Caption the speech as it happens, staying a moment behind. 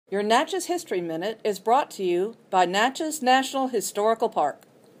Your Natchez History Minute is brought to you by Natchez National Historical Park.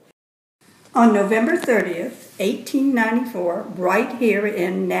 On November 30th, 1894, right here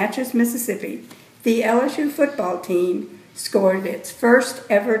in Natchez, Mississippi, the LSU football team scored its first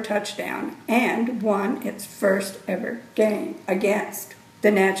ever touchdown and won its first ever game against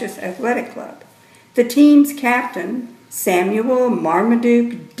the Natchez Athletic Club. The team's captain, Samuel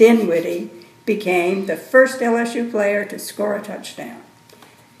Marmaduke Dinwiddie, became the first LSU player to score a touchdown.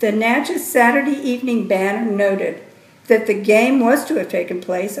 The Natchez Saturday Evening Banner noted that the game was to have taken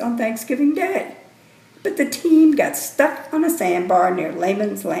place on Thanksgiving Day, but the team got stuck on a sandbar near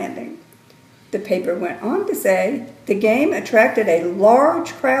Layman's Landing. The paper went on to say the game attracted a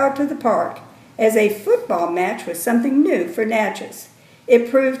large crowd to the park, as a football match was something new for Natchez. It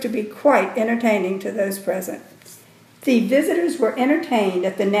proved to be quite entertaining to those present. The visitors were entertained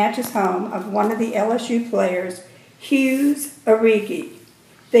at the Natchez home of one of the LSU players, Hughes.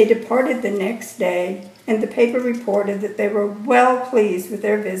 They departed the next day, and the paper reported that they were well pleased with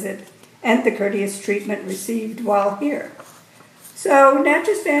their visit and the courteous treatment received while here. So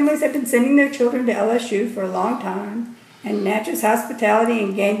Natchez families have been sending their children to LSU for a long time, and Natchez hospitality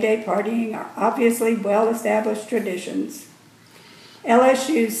and game day partying are obviously well-established traditions.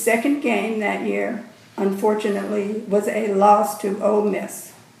 LSU's second game that year, unfortunately, was a loss to Ole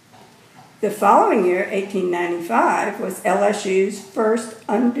Miss. The following year, 1895, was LSU's first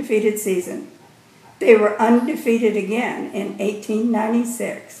undefeated season. They were undefeated again in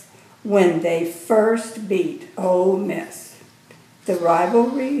 1896 when they first beat Ole Miss. The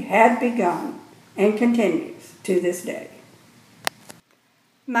rivalry had begun and continues to this day.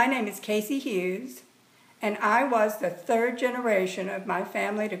 My name is Casey Hughes, and I was the third generation of my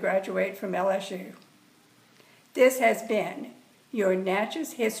family to graduate from LSU. This has been your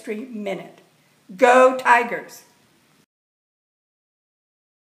Natchez History Minute. Go Tigers!